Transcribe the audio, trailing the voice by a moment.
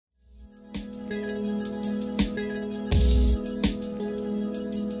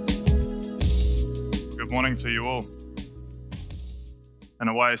Good morning to you all. In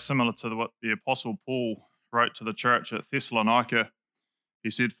a way similar to what the Apostle Paul wrote to the church at Thessalonica, he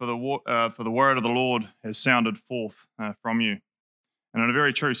said, for the word of the Lord has sounded forth from you. And in a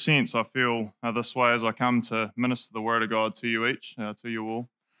very true sense, I feel this way as I come to minister the word of God to you each, to you all.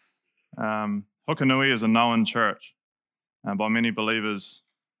 Hukanui is a known church by many believers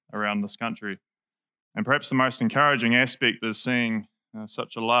around this country. And perhaps the most encouraging aspect is seeing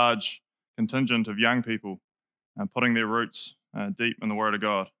such a large contingent of young people putting their roots deep in the Word of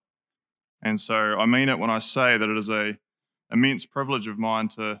God. And so I mean it when I say that it is an immense privilege of mine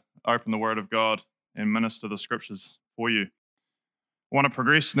to open the Word of God and minister the Scriptures for you. I want to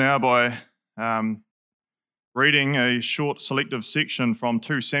progress now by reading a short selective section from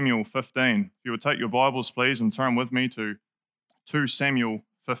 2 Samuel 15. If you would take your Bibles, please, and turn with me to 2 Samuel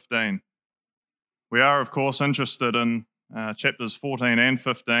 15. We are, of course, interested in chapters 14 and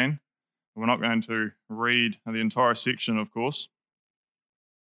 15. We're not going to read the entire section, of course,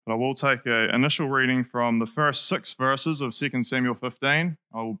 but I will take an initial reading from the first 6 verses of 2 Samuel 15.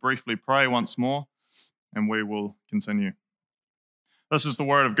 I will briefly pray once more, and we will continue. This is the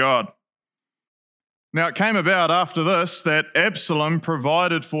word of God. Now it came about after this that Absalom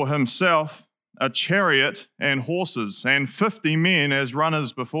provided for himself a chariot and horses, and 50 men as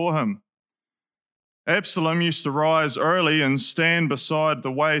runners before him. Absalom used to rise early and stand beside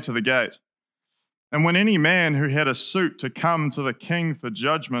the way to the gate. And when any man who had a suit to come to the king for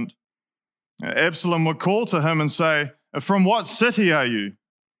judgment, Absalom would call to him and say, "From what city are you?"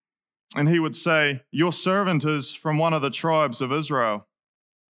 And he would say, "Your servant is from one of the tribes of Israel."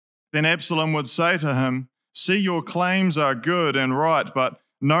 Then Absalom would say to him, "See, your claims are good and right, but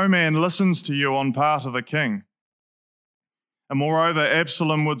no man listens to you on part of the king." And moreover,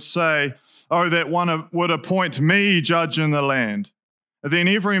 Absalom would say, "Oh, that one would appoint me judge in the land. Then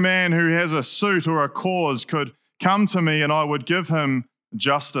every man who has a suit or a cause could come to me and I would give him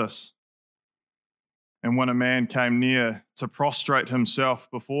justice." And when a man came near to prostrate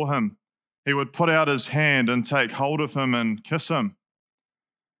himself before him, he would put out his hand and take hold of him and kiss him.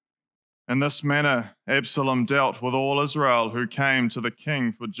 In this manner, Absalom dealt with all Israel who came to the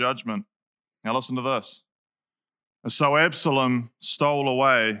king for judgment. Now listen to this. So Absalom stole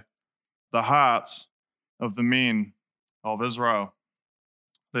away the hearts of the men of Israel.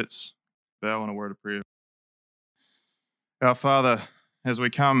 Let's bow in a word of prayer. Our Father, as we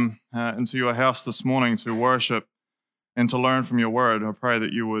come into your house this morning to worship and to learn from your word, I pray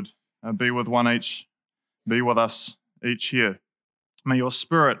that you would be with us each here. May your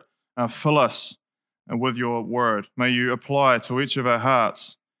Spirit fill us with your word. May you apply to each of our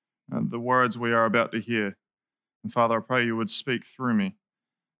hearts the words we are about to hear. And Father, I pray you would speak through me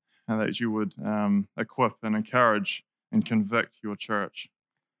and that you would equip and encourage and convict your church.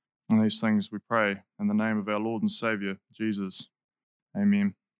 And these things we pray in the name of our Lord and Savior, Jesus.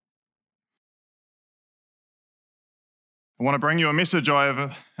 Amen. I want to bring you a message I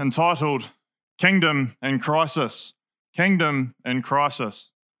have entitled Kingdom in Crisis. Kingdom in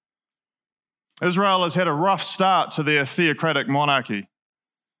Crisis. Israel has had a rough start to their theocratic monarchy.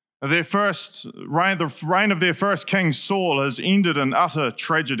 The reign of their first king, Saul, has ended in utter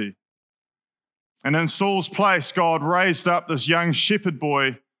tragedy. And in Saul's place, God raised up this young shepherd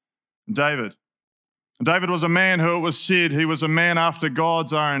boy, David. David was a man who, it was said, he was a man after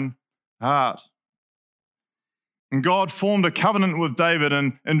God's own heart. And God formed a covenant with David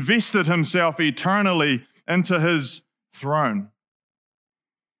and invested himself eternally into his throne.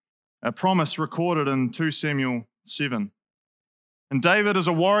 A promise recorded in 2 Samuel 7. And David, as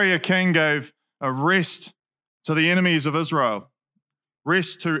a warrior king, gave a rest to the enemies of Israel.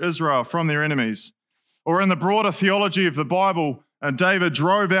 Rest to Israel from their enemies. Or in the broader theology of the Bible, David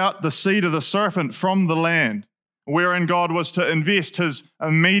drove out the seed of the serpent from the land, wherein God was to invest his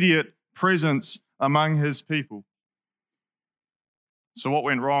immediate presence among his people. So what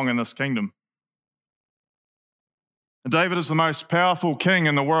went wrong in this kingdom? David is the most powerful king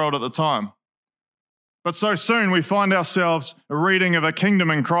in the world at the time. But so soon we find ourselves reading of a kingdom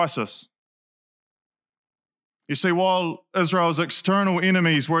in crisis. You see, while Israel's external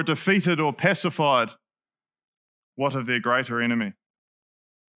enemies were defeated or pacified, what of their greater enemy?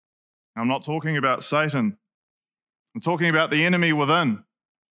 I'm not talking about Satan. I'm talking about the enemy within.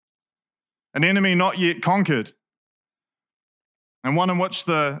 An enemy not yet conquered. And one in which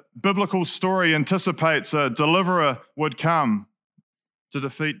the biblical story anticipates a deliverer would come to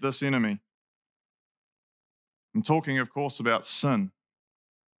defeat this enemy. I'm talking, of course, about sin.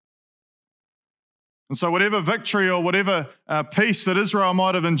 And so whatever victory or whatever peace that Israel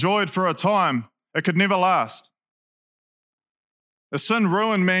might have enjoyed for a time, it could never last. The sin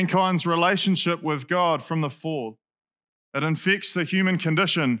ruined mankind's relationship with God from the fall. It infects the human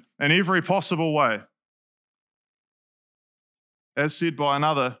condition in every possible way. As said by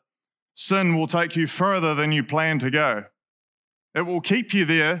another, sin will take you further than you plan to go. It will keep you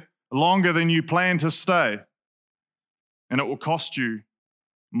there longer than you plan to stay. And it will cost you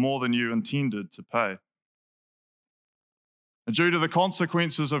more than you intended to pay. And due to the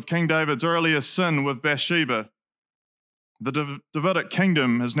consequences of King David's earlier sin with Bathsheba, the Davidic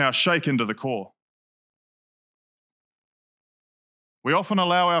kingdom is now shaken to the core. We often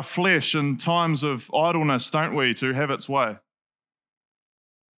allow our flesh in times of idleness, don't we, to have its way.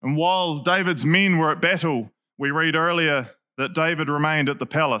 And while David's men were at battle, we read earlier that David remained at the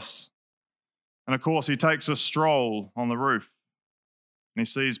palace. And of course, he takes a stroll on the roof and he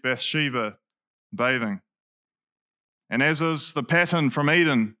sees Bathsheba bathing. And as is the pattern from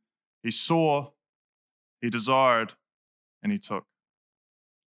Eden, he saw, he desired, and he took.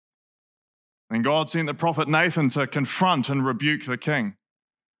 And God sent the prophet Nathan to confront and rebuke the king.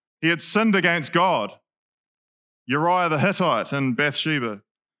 He had sinned against God, Uriah the Hittite and Bathsheba.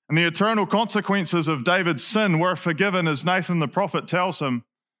 And the eternal consequences of David's sin were forgiven, as Nathan the prophet tells him.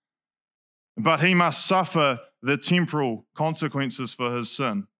 But he must suffer the temporal consequences for his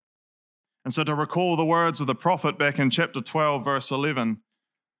sin. And so to recall the words of the prophet back in chapter 12, verse 11,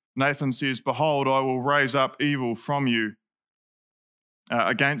 Nathan says, "Behold, I will raise up evil from you,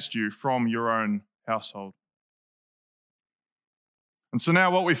 against you from your own household." And so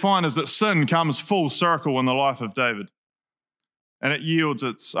now what we find is that sin comes full circle in the life of David, and it yields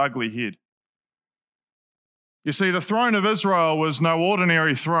its ugly head. You see, the throne of Israel was no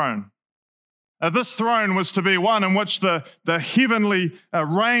ordinary throne. This throne was to be one in which the heavenly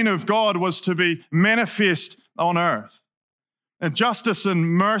reign of God was to be manifest on earth. And justice and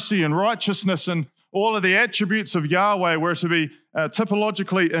mercy and righteousness and all of the attributes of Yahweh were to be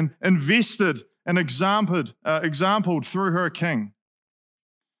typologically invested and exampled through her king.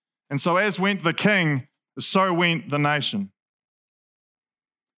 And so as went the king, so went the nation.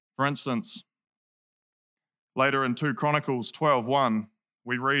 For instance, later in 2 Chronicles 12:1,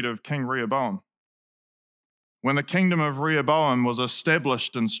 we read of King Rehoboam. When the kingdom of Rehoboam was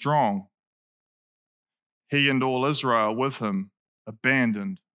established and strong, he and all Israel with him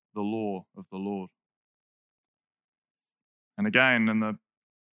abandoned the law of the Lord. And again, in the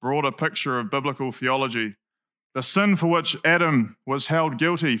broader picture of biblical theology, the sin for which Adam was held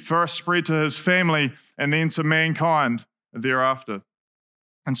guilty first spread to his family and then to mankind thereafter.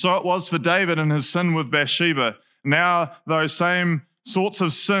 And so it was for David and his sin with Bathsheba. Now those same sorts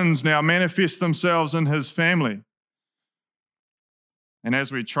of sins now manifest themselves in his family. And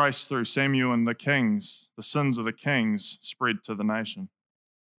as we trace through Samuel and the kings, the sins of the kings spread to the nation.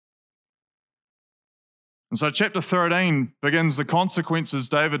 And so chapter 13 begins the consequences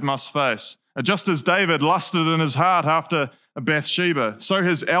David must face. Just as David lusted in his heart after Bathsheba, so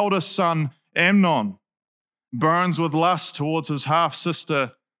his eldest son Amnon burns with lust towards his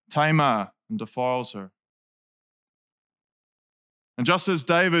half-sister Tamar and defiles her. And just as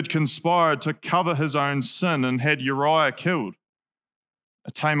David conspired to cover his own sin and had Uriah killed,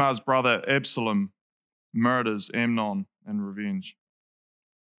 Tamar's brother Absalom murders Amnon in revenge.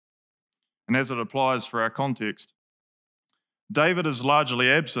 And as it applies for our context, David is largely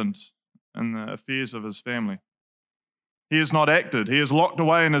absent in the affairs of his family. He has not acted. He is locked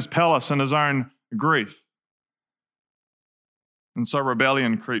away in his palace in his own grief. And so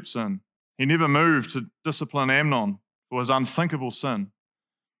rebellion creeps in. He never moved to discipline Amnon for his unthinkable sin.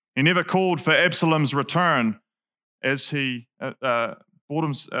 He never called for Absalom's return as he brought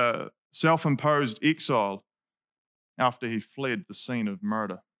him self-imposed exile after he fled the scene of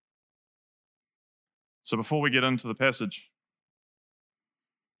murder. So before we get into the passage,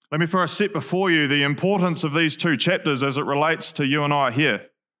 let me first set before you the importance of these two chapters as it relates to you and I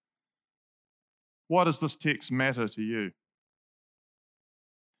here. Why does this text matter to you?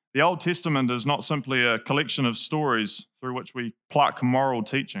 The Old Testament is not simply a collection of stories through which we pluck moral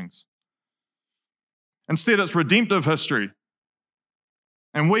teachings. Instead, it's redemptive history.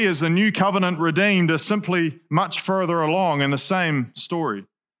 And we as the new covenant redeemed are simply much further along in the same story.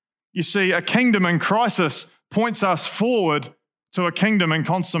 You see, a kingdom in crisis points us forward to a kingdom in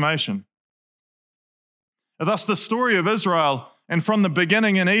consummation. Thus, the story of Israel and from the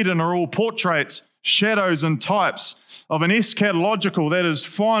beginning in Eden are all portraits, shadows, and types of an eschatological, that is,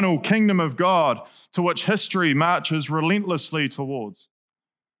 final kingdom of God to which history marches relentlessly towards.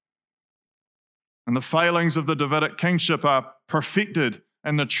 And the failings of the Davidic kingship are perfected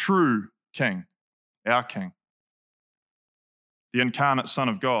in the true King, our King, the incarnate Son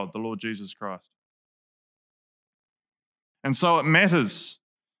of God, the Lord Jesus Christ. And so it matters,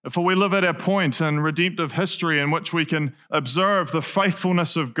 for we live at a point in redemptive history in which we can observe the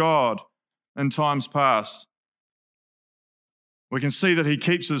faithfulness of God in times past. We can see that he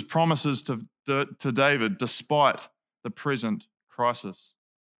keeps his promises to David despite the present crisis.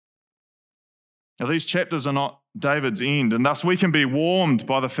 Now, these chapters are not David's end, and thus we can be warmed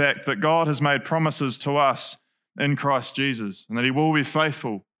by the fact that God has made promises to us in Christ Jesus, and that he will be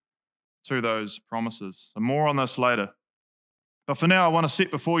faithful to those promises. So more on this later. But for now, I want to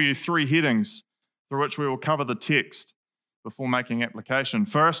set before you three headings through which we will cover the text before making application.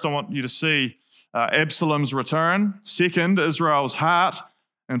 First, I want you to see Absalom's return. Second, Israel's heart.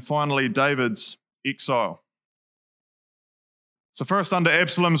 And finally, David's exile. So first, under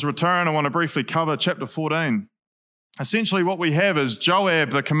Absalom's return, I want to briefly cover chapter 14. Essentially, what we have is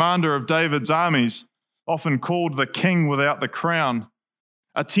Joab, the commander of David's armies, often called the king without the crown,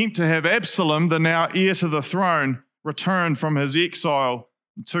 attempt to have Absalom, the now heir to the throne, return from his exile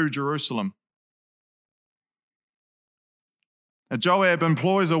to Jerusalem. Joab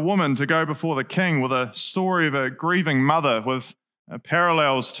employs a woman to go before the king with a story of a grieving mother with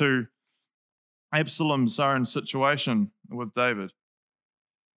parallels to Absalom's own situation with David.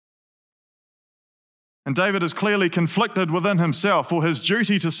 And David is clearly conflicted within himself, for his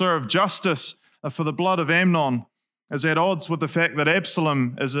duty to serve justice for the blood of Amnon is at odds with the fact that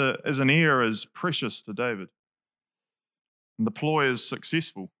Absalom as an heir is precious to David. And the ploy is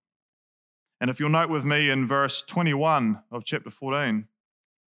successful. And if you'll note with me in verse 21 of chapter 14,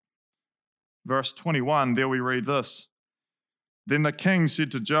 verse 21, there we read this. Then the king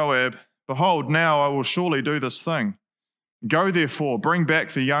said to Joab, "Behold, now I will surely do this thing. Go therefore, bring back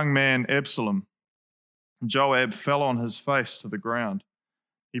the young man Absalom." Joab fell on his face to the ground.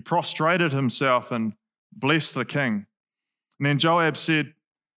 He prostrated himself and blessed the king. And then Joab said,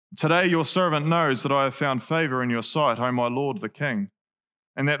 "Today your servant knows that I have found favor in your sight, O my lord the king,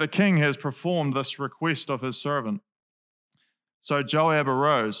 and that the king has performed this request of his servant." So Joab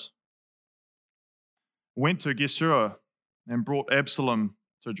arose, went to Geshur, and brought Absalom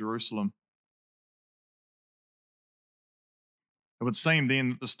to Jerusalem. It would seem then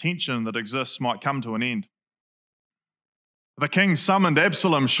that this tension that exists might come to an end. The king summoned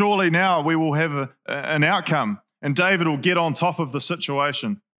Absalom. Surely now we will have an outcome, and David will get on top of the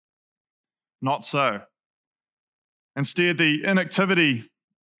situation. Not so. Instead, the inactivity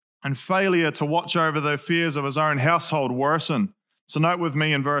and failure to watch over the affairs of his own household worsen. So note with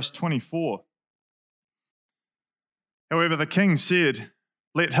me in verse 24. However, the king said,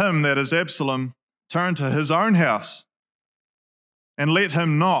 "Let him," that is Absalom, "turn to his own house, and let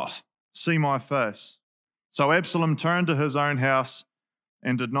him not see my face." So Absalom turned to his own house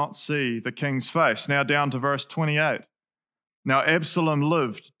and did not see the king's face. Now down to verse 28. Now Absalom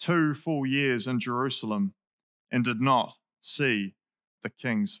lived 2 full years in Jerusalem and did not see the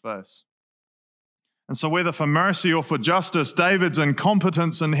king's face. And so whether for mercy or for justice, David's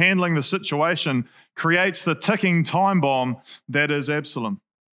incompetence in handling the situation creates the ticking time bomb that is Absalom.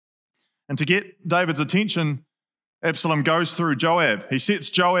 And to get David's attention, Absalom goes through Joab. He sets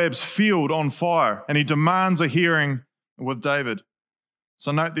Joab's field on fire and he demands a hearing with David.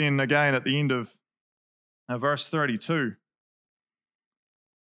 So note then again at the end of verse 32.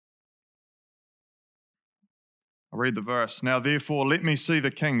 I'll read the verse. Now therefore let me see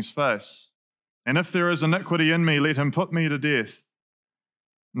the king's face. And if there is iniquity in me, let him put me to death.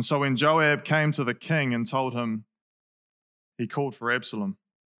 And so when Joab came to the king and told him, he called for Absalom.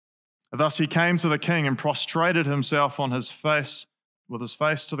 Thus he came to the king and prostrated himself on his face, with his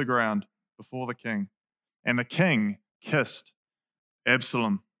face to the ground before the king. And the king kissed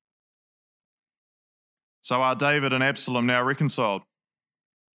Absalom. So are David and Absalom now reconciled?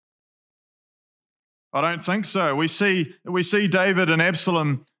 I don't think so. We see David and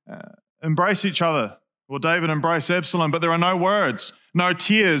Absalom embrace each other. Well, David embrace Absalom, but there are no words, no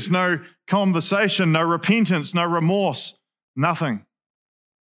tears, no conversation, no repentance, no remorse, nothing.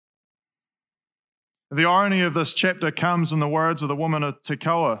 The irony of this chapter comes in the words of the woman of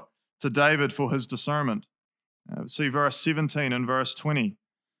Tekoa to David for his discernment. See verse 17 and verse 20.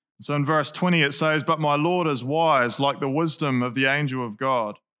 So in verse 20 it says, "But my Lord is wise like the wisdom of the angel of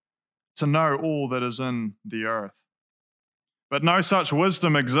God, to know all that is in the earth." But no such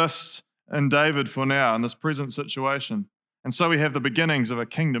wisdom exists in David for now, in this present situation. And so we have the beginnings of a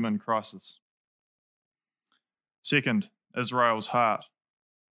kingdom in crisis. Second, Israel's heart.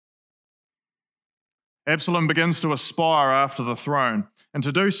 Absalom begins to aspire after the throne, and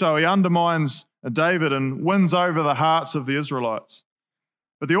to do so he undermines David and wins over the hearts of the Israelites.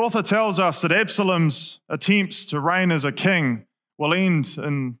 But the author tells us that Absalom's attempts to reign as a king will end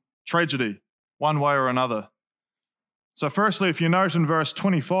in tragedy, one way or another. So firstly, if you note in verse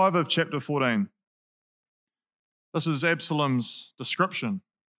 25 of chapter 14, this is Absalom's description.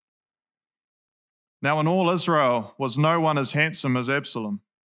 Now in all Israel was no one as handsome as Absalom,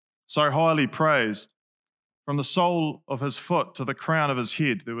 so highly praised. From the sole of his foot to the crown of his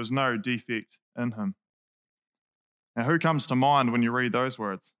head, there was no defect in him. Now who comes to mind when you read those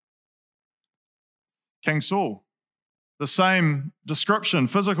words? King Saul. The same description,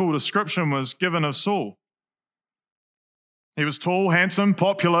 physical description, was given of Saul. He was tall, handsome,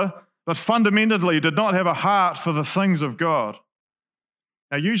 popular, but fundamentally did not have a heart for the things of God.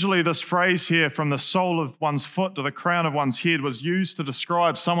 Now, usually this phrase here, from the sole of one's foot to the crown of one's head, was used to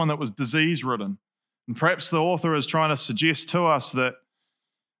describe someone that was disease-ridden. And perhaps the author is trying to suggest to us that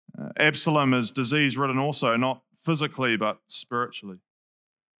Absalom is disease-ridden also, not physically, but spiritually.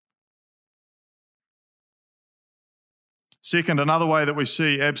 Second, another way that we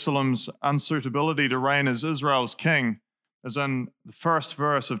see Absalom's unsuitability to reign as Israel's king is in the first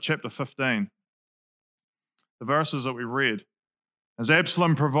verse of chapter 15. The verses that we read. As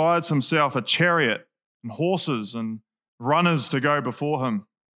Absalom provides himself a chariot and horses and runners to go before him.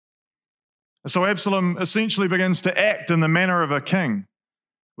 And so Absalom essentially begins to act in the manner of a king,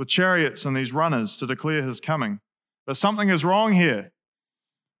 with chariots and these runners to declare his coming. But something is wrong here.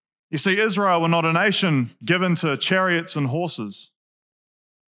 You see, Israel were not a nation given to chariots and horses.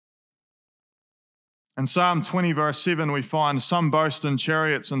 In Psalm 20, verse 7, we find some boast in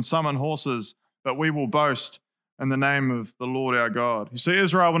chariots and some in horses, but we will boast in the name of the Lord our God. You see,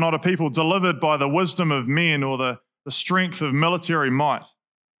 Israel were not a people delivered by the wisdom of men or the strength of military might.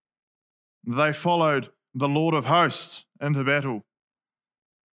 They followed the Lord of hosts into battle.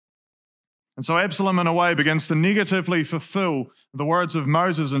 And so Absalom, in a way, begins to negatively fulfill the words of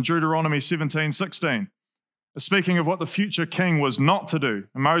Moses in Deuteronomy 17:16, speaking of what the future king was not to do.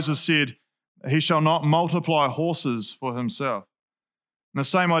 And Moses said, he shall not multiply horses for himself. And the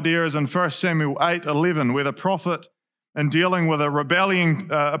same idea is in 1 Samuel 8:11, where the prophet, in dealing with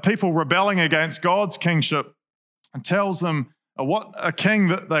a people rebelling against God's kingship, tells them what a king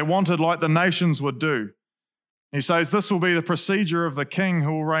that they wanted like the nations would do. He says, this will be the procedure of the king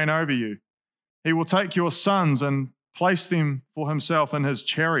who will reign over you. He will take your sons and place them for himself in his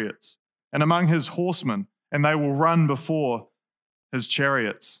chariots and among his horsemen, and they will run before his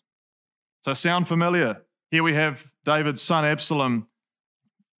chariots. So sound familiar? Here we have David's son Absalom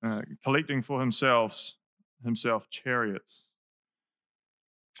collecting for himself chariots.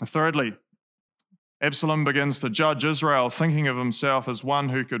 Thirdly, Absalom begins to judge Israel, thinking of himself as one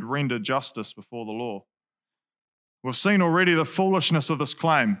who could render justice before the law. We've seen already the foolishness of this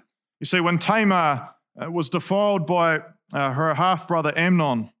claim. You see, when Tamar was defiled by her half-brother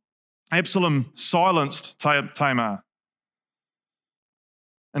Amnon, Absalom silenced Tamar.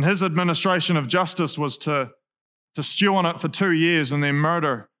 And his administration of justice was to stew on it for 2 years and then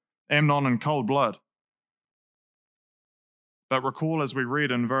murder Amnon in cold blood. But recall, as we read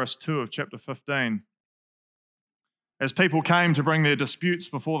in verse 2 of chapter 15, as people came to bring their disputes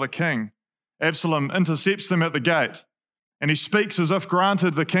before the king, Absalom intercepts them at the gate, and he speaks as if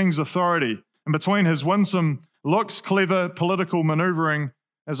granted the king's authority. And between his winsome looks, clever political maneuvering,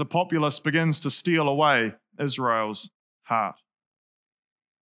 as a populace begins to steal away Israel's heart.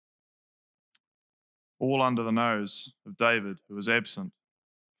 All under the nose of David, who is absent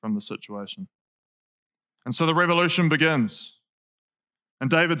from the situation. And so the revolution begins. And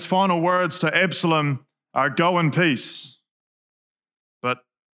David's final words to Absalom are, go in peace. But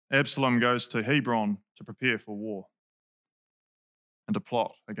Absalom goes to Hebron to prepare for war and to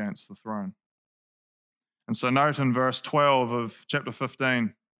plot against the throne. And so note in verse 12 of chapter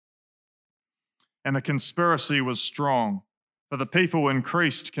 15, and the conspiracy was strong, for the people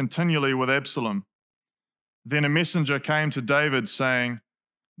increased continually with Absalom. Then a messenger came to David saying,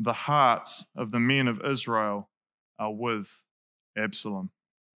 the hearts of the men of Israel are with Absalom.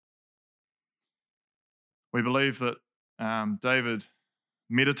 We believe that David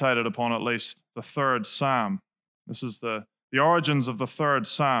meditated upon at least the third psalm. This is the origins of the third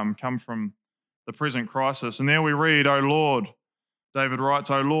psalm come from the present crisis. And there we read, O Lord, David writes,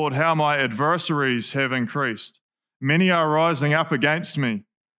 O Lord, how my adversaries have increased. Many are rising up against me.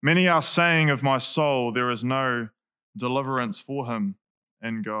 Many are saying of my soul, there is no deliverance for him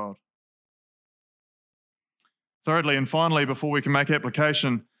in God. Thirdly and finally, before we can make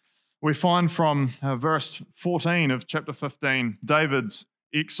application, we find from verse 14 of chapter 15, David's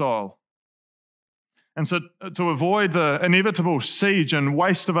exile. And so to avoid the inevitable siege and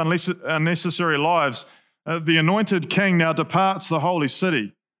waste of unnecessary lives, the anointed king now departs the holy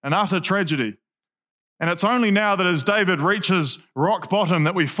city, an utter tragedy. And it's only now that as David reaches rock bottom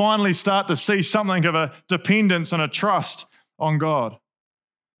that we finally start to see something of a dependence and a trust on God.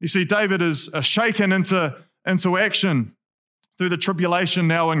 You see, David is shaken into action through the tribulation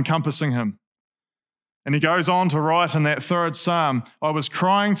now encompassing him. And he goes on to write in that third psalm, I was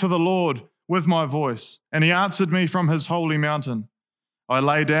crying to the Lord with my voice, and he answered me from his holy mountain. I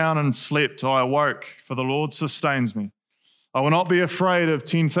lay down and slept, I awoke, for the Lord sustains me. I will not be afraid of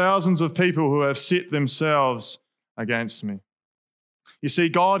 10,000s of people who have set themselves against me. You see,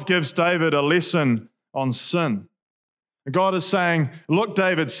 God gives David a lesson on sin. God is saying, look,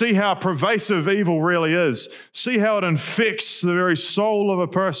 David, see how pervasive evil really is. See how it infects the very soul of a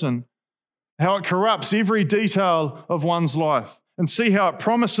person, how it corrupts every detail of one's life, and see how it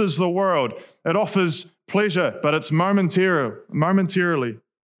promises the world. It offers pleasure, but it's momentarily.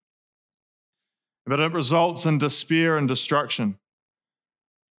 But it results in despair and destruction.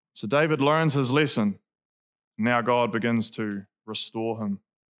 So David learns his lesson. Now God begins to restore him.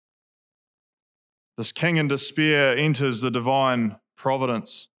 This king in despair enters the divine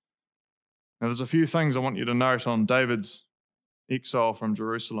providence. Now there's a few things I want you to note on David's exile from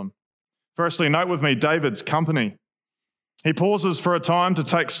Jerusalem. Firstly, note with me David's company. He pauses for a time to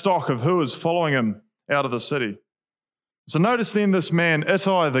take stock of who is following him out of the city. So notice then this man,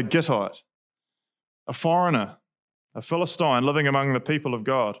 Ittai the Gittite, a foreigner, a Philistine living among the people of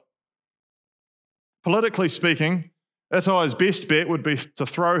God. Politically speaking, Ittai's best bet would be to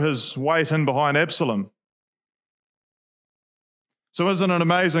throw his weight in behind Absalom. So isn't it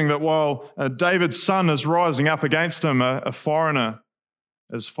amazing that while David's son is rising up against him, a foreigner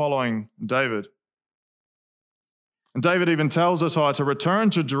is following David? And David even tells Ittai to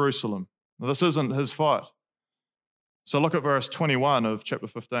return to Jerusalem. Now, this isn't his fight. So look at verse 21 of chapter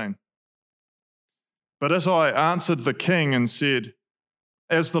 15. But Ittai answered the king and said,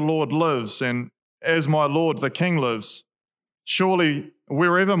 as the Lord lives, and as my lord the king lives, surely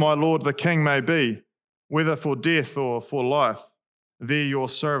wherever my lord the king may be, whether for death or for life, there your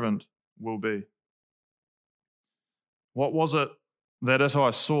servant will be. What was it that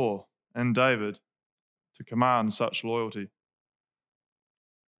Ittai saw in David to command such loyalty?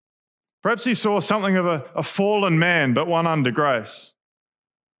 Perhaps he saw something of a fallen man, but one under grace.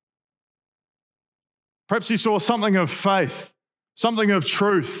 Perhaps he saw something of faith, something of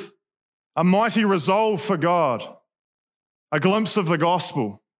truth, a mighty resolve for God, a glimpse of the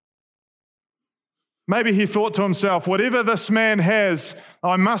gospel. Maybe he thought to himself, whatever this man has,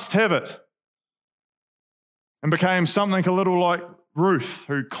 I must have it. And became something a little like Ruth,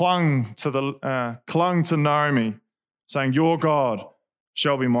 who clung to Naomi, saying, your God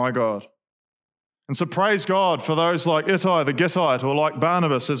shall be my God. And so praise God for those like Ittai the Gittite, or like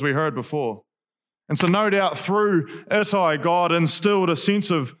Barnabas, as we heard before. And so no doubt through Ittai, God instilled a sense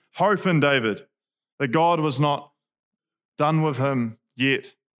of hope in David, that God was not done with him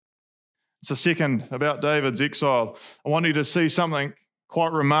yet. So second, about David's exile, I want you to see something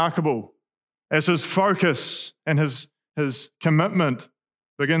quite remarkable as his focus and his commitment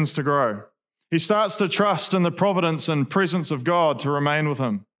begins to grow. He starts to trust in the providence and presence of God to remain with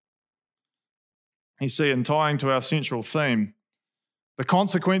him. You see, in tying to our central theme, the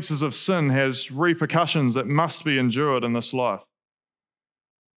consequences of sin has repercussions that must be endured in this life.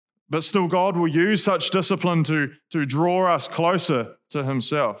 But still, God will use such discipline to draw us closer to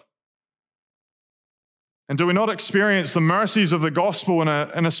himself. And do we not experience the mercies of the gospel in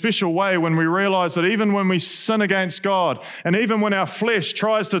a special way when we realize that even when we sin against God, and even when our flesh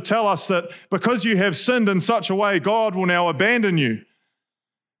tries to tell us that because you have sinned in such a way, God will now abandon you,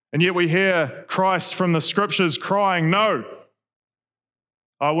 and yet we hear Christ from the scriptures crying, no,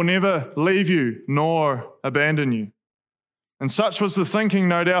 I will never leave you nor abandon you. And such was the thinking,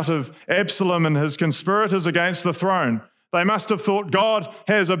 no doubt, of Absalom and his conspirators against the throne. They must have thought God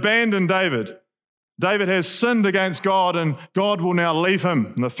has abandoned David. David has sinned against God, and God will now leave him,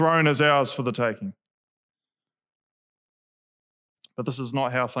 and the throne is ours for the taking. But this is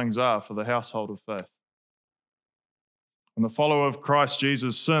not how things are for the household of faith. When the follower of Christ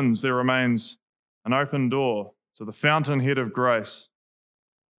Jesus sins, there remains an open door to the fountainhead of grace.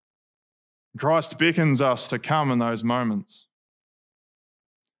 Christ beckons us to come in those moments.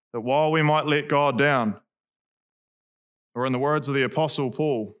 That while we might let God down, or in the words of the Apostle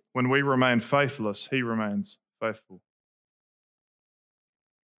Paul, when we remain faithless, he remains faithful.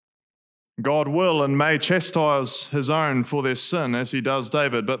 God will and may chastise his own for their sin as he does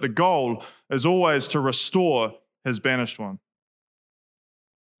David, but the goal is always to restore his banished one.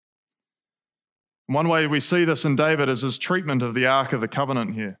 One way we see this in David is his treatment of the Ark of the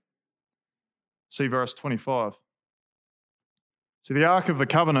Covenant here. See verse 25. See, the Ark of the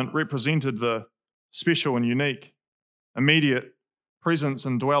Covenant represented the special and unique, immediate presence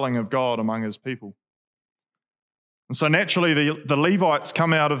and dwelling of God among his people. And so naturally the Levites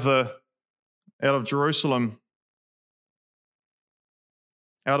come out of Jerusalem,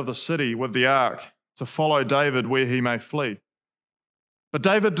 out of the city with the ark to follow David where he may flee. But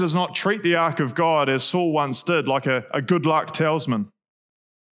David does not treat the ark of God as Saul once did, like a good luck talisman.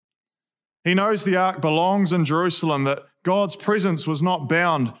 He knows the ark belongs in Jerusalem, that God's presence was not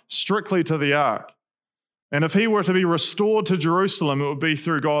bound strictly to the ark. And if he were to be restored to Jerusalem, it would be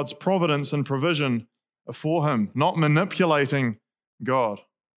through God's providence and provision for him, not manipulating God.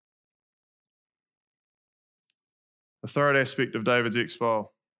 The third aspect of David's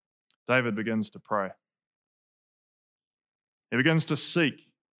exile, David begins to pray. He begins to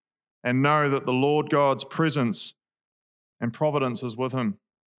seek and know that the Lord God's presence and providence is with him.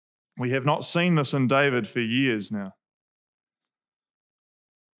 We have not seen this in David for years now.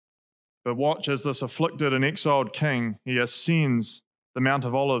 But watch as this afflicted and exiled king, he ascends the Mount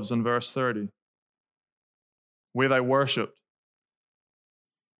of Olives in verse 30, where they worshipped.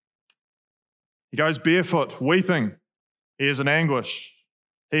 He goes barefoot, weeping. He is in anguish.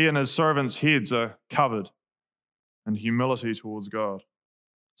 He and his servants' heads are covered in humility towards God,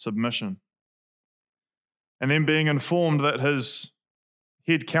 submission. And then being informed that his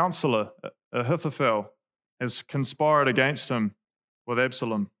head counselor, Ahithophel, has conspired against him with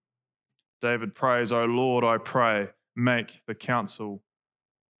Absalom, David prays, "O Lord, I pray, make the counsel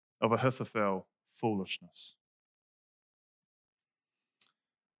of Ahithophel foolishness."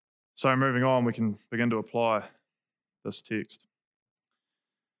 So moving on, we can begin to apply this text.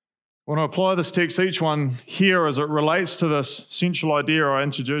 I want to apply this text, each one here, as it relates to this central idea I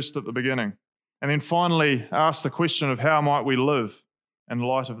introduced at the beginning, and then finally ask the question of how might we live in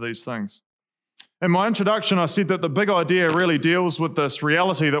light of these things. In my introduction, I said that the big idea really deals with this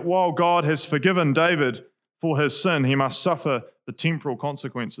reality that while God has forgiven David for his sin, he must suffer the temporal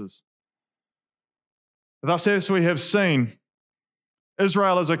consequences. Thus, as we have seen,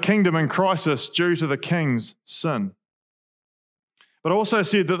 Israel is a kingdom in crisis due to the king's sin. But I also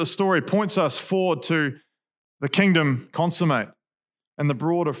said that the story points us forward to the kingdom consummate and the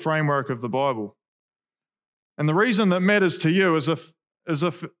broader framework of the Bible. And the reason that matters to you is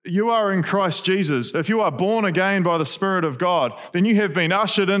if you are in Christ Jesus, if you are born again by the Spirit of God, then you have been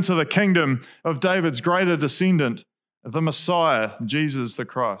ushered into the kingdom of David's greater descendant, the Messiah, Jesus the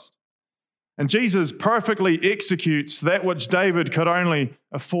Christ. And Jesus perfectly executes that which David could only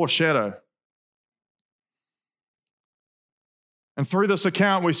foreshadow. And through this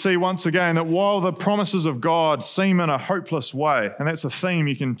account, we see once again that while the promises of God seem in a hopeless way, and that's a theme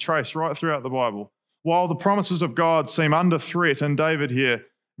you can trace right throughout the Bible, while the promises of God seem under threat in David here,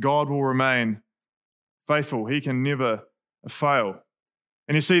 God will remain faithful. He can never fail.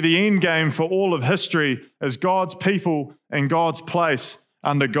 And you see, the end game for all of history is God's people and God's place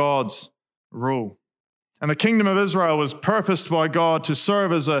under God's rule. And the kingdom of Israel was purposed by God to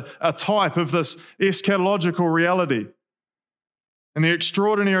serve as a type of this eschatological reality. And the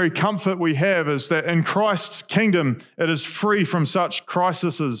extraordinary comfort we have is that in Christ's kingdom, it is free from such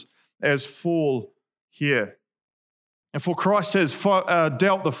crises as fall here. And for Christ has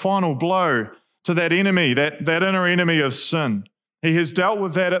dealt the final blow to that enemy, that inner enemy of sin. He has dealt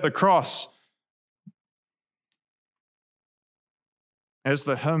with that at the cross. As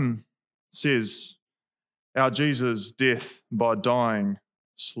the hymn says, our Jesus' death by dying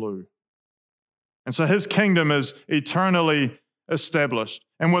slew. And so his kingdom is eternally established.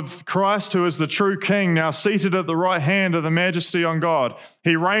 And with Christ, who is the true King, now seated at the right hand of the majesty on God,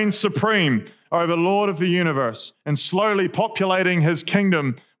 he reigns supreme over Lord of the universe and slowly populating his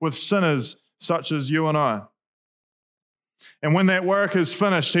kingdom with sinners such as you and I. And when that work is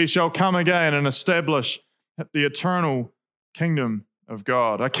finished, he shall come again and establish the eternal kingdom of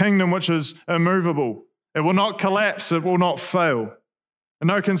God, a kingdom which is immovable. It will not collapse, it will not fail. And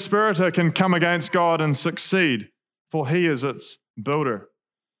no conspirator can come against God and succeed, for he is its builder.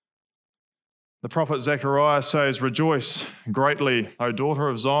 The prophet Zechariah says, "Rejoice greatly, O daughter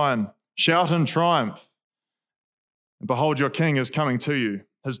of Zion. Shout in triumph. And behold, your king is coming to you.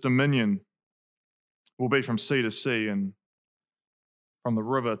 His dominion will be from sea to sea and from the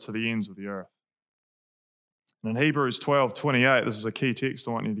river to the ends of the earth." And in Hebrews 12:28, this is a key text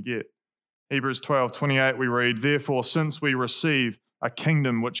I want you to get. Hebrews 12:28, we read, "Therefore, since we receive a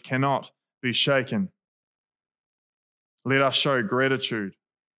kingdom which cannot be shaken, let us show gratitude."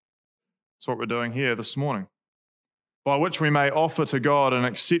 That's what we're doing here this morning. "By which we may offer to God an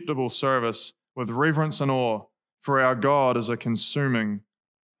acceptable service with reverence and awe, for our God is a consuming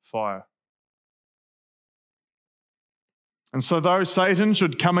fire." And so though Satan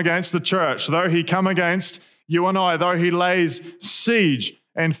should come against the church, though he come against you and I, though he lays siege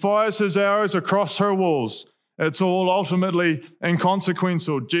and fires his arrows across her walls, it's all ultimately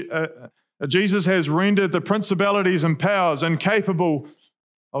inconsequential. Jesus has rendered the principalities and powers incapable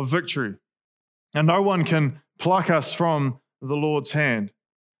of victory. And no one can pluck us from the Lord's hand.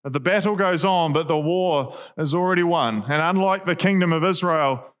 The battle goes on, but the war is already won. And unlike the kingdom of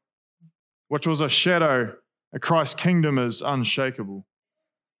Israel, which was a shadow, Christ's kingdom is unshakable.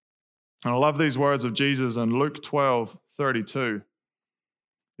 And I love these words of Jesus in Luke 12:32.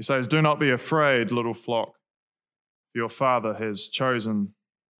 He says, "Do not be afraid, little flock, for your Father has chosen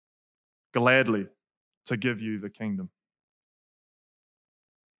gladly to give you the kingdom."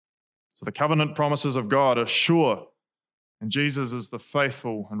 So the covenant promises of God are sure, and Jesus is the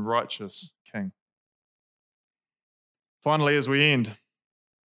faithful and righteous King. Finally, as we end,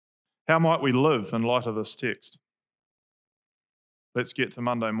 how might we live in light of this text? Let's get to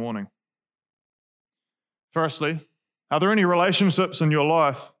Monday morning. Firstly, are there any relationships in your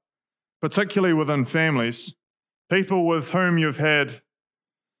life, particularly within families, people with whom you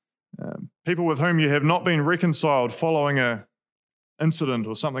have not been reconciled following an incident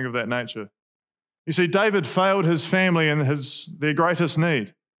or something of that nature? You see, David failed his family in their greatest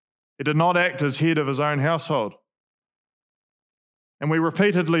need. He did not act as head of his own household. And we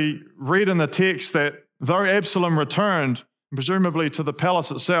repeatedly read in the text that though Absalom returned, presumably to the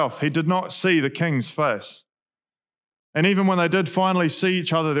palace itself, he did not see the king's face. And even when they did finally see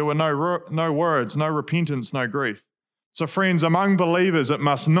each other, there were no words, no repentance, no grief. So friends, among believers, it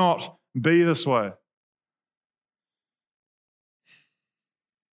must not be this way.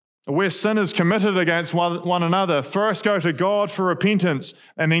 Where sin is committed against one another, first go to God for repentance,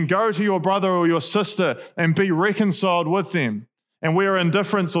 and then go to your brother or your sister and be reconciled with them. And where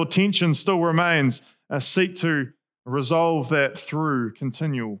indifference or tension still remains, seek to resolve that through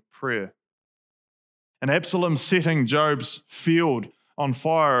continual prayer. And Absalom setting Job's field on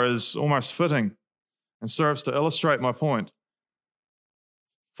fire is almost fitting and serves to illustrate my point.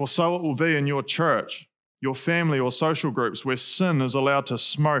 For so it will be in your church, your family or social groups where sin is allowed to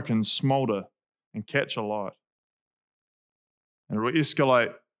smoke and smolder and catch alight. And it will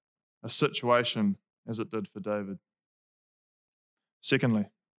escalate a situation as it did for David. Secondly,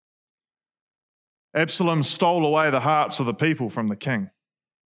 Absalom stole away the hearts of the people from the king.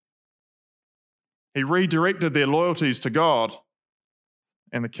 He redirected their loyalties to God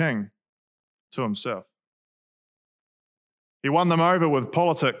and the king to himself. He won them over with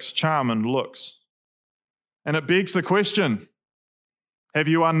politics, charm, and looks. And it begs the question, have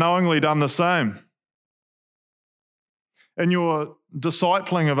you unknowingly done the same? In your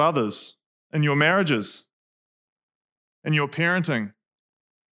discipling of others, in your marriages, in your parenting,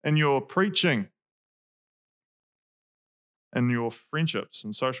 in your preaching, in your friendships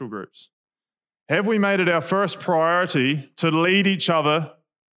and social groups? Have we made it our first priority to lead each other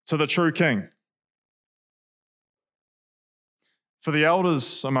to the true King? For the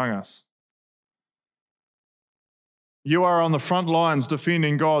elders among us, you are on the front lines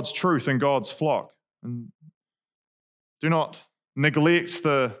defending God's truth and God's flock. And do not neglect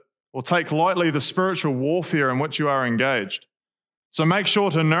or take lightly the spiritual warfare in which you are engaged. So make sure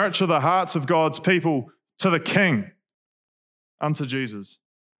to nurture the hearts of God's people to the King, unto Jesus.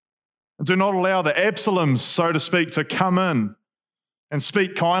 And do not allow the Absaloms, so to speak, to come in and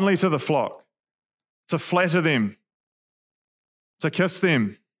speak kindly to the flock, to flatter them, to kiss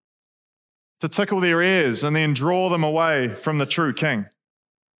them, to tickle their ears and then draw them away from the true King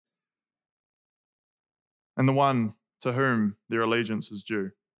and the one to whom their allegiance is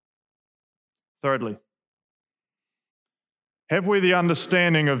due. Thirdly, have we the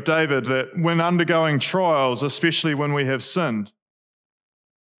understanding of David that when undergoing trials, especially when we have sinned,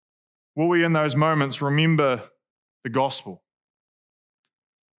 will we in those moments remember the gospel?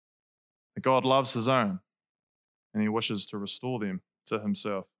 That God loves his own and he wishes to restore them to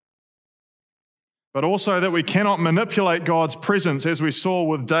himself. But also that we cannot manipulate God's presence as we saw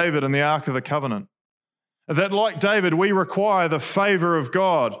with David in the Ark of the Covenant. That like David, we require the favor of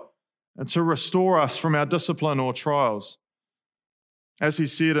God to restore us from our discipline or trials. As he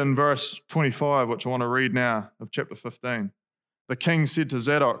said in verse 25, which I want to read now of chapter 15, the king said to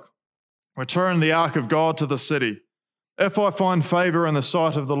Zadok, "Return the ark of God to the city. If I find favor in the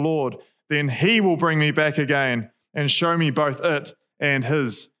sight of the Lord, then he will bring me back again and show me both it and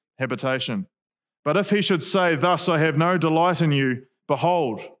his habitation. But if he should say, thus I have no delight in you,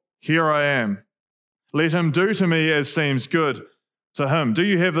 behold, here I am. Let him do to me as seems good to him." Do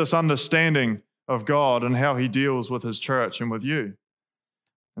you have this understanding of God and how he deals with his church and with you?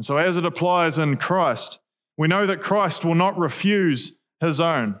 And so as it applies in Christ, We know that Christ will not refuse his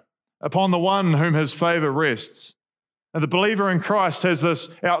own upon the one whom his favor rests. And the believer in Christ has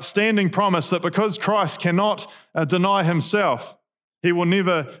this outstanding promise that because Christ cannot deny himself, he will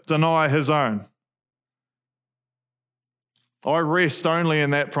never deny his own. I rest only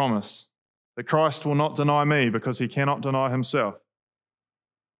in that promise, that Christ will not deny me because he cannot deny himself.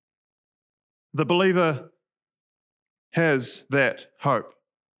 The believer has that hope.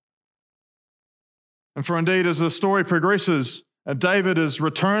 And for indeed, as the story progresses, David is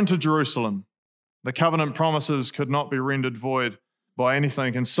returned to Jerusalem. The covenant promises could not be rendered void by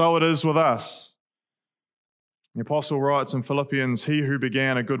anything, and so it is with us. The apostle writes in Philippians, "He who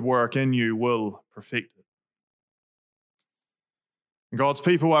began a good work in you will perfect it." And God's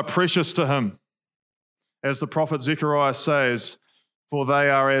people are precious to him. As the prophet Zechariah says, for they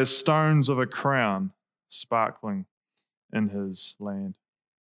are as stones of a crown sparkling in his land.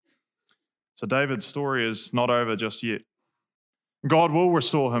 So David's story is not over just yet. God will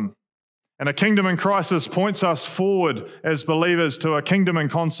restore him. And a kingdom in crisis points us forward as believers to a kingdom in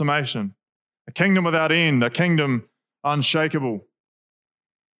consummation, a kingdom without end, a kingdom unshakable,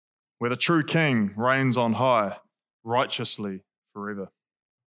 where the true king reigns on high, righteously forever.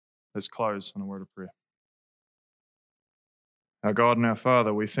 Let's close in a word of prayer. Our God and our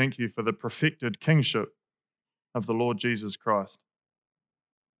Father, we thank you for the perfected kingship of the Lord Jesus Christ.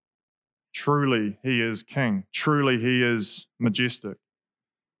 Truly, he is king. Truly, he is majestic.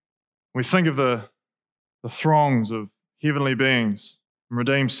 We think of the throngs of heavenly beings and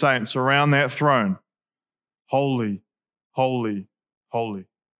redeemed saints around that throne. Holy, holy, holy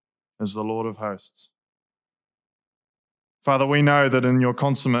is the Lord of hosts. Father, we know that in your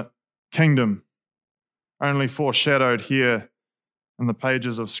consummate kingdom, only foreshadowed here in the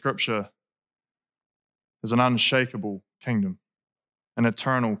pages of Scripture, is an unshakable kingdom, an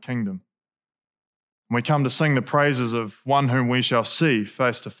eternal kingdom. And we come to sing the praises of one whom we shall see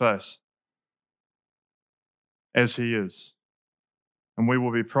face to face as he is. And we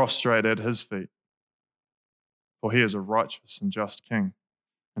will be prostrate at his feet, for he is a righteous and just king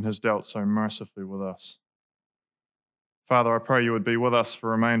and has dealt so mercifully with us. Father, I pray you would be with us for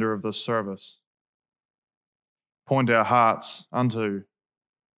the remainder of this service. Point our hearts unto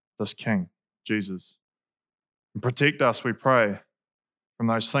this King, Jesus. And protect us, we pray, from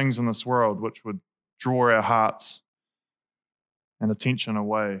those things in this world which would draw our hearts and attention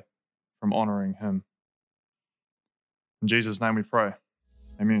away from honoring him. In Jesus' name we pray.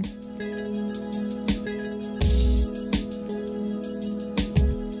 Amen.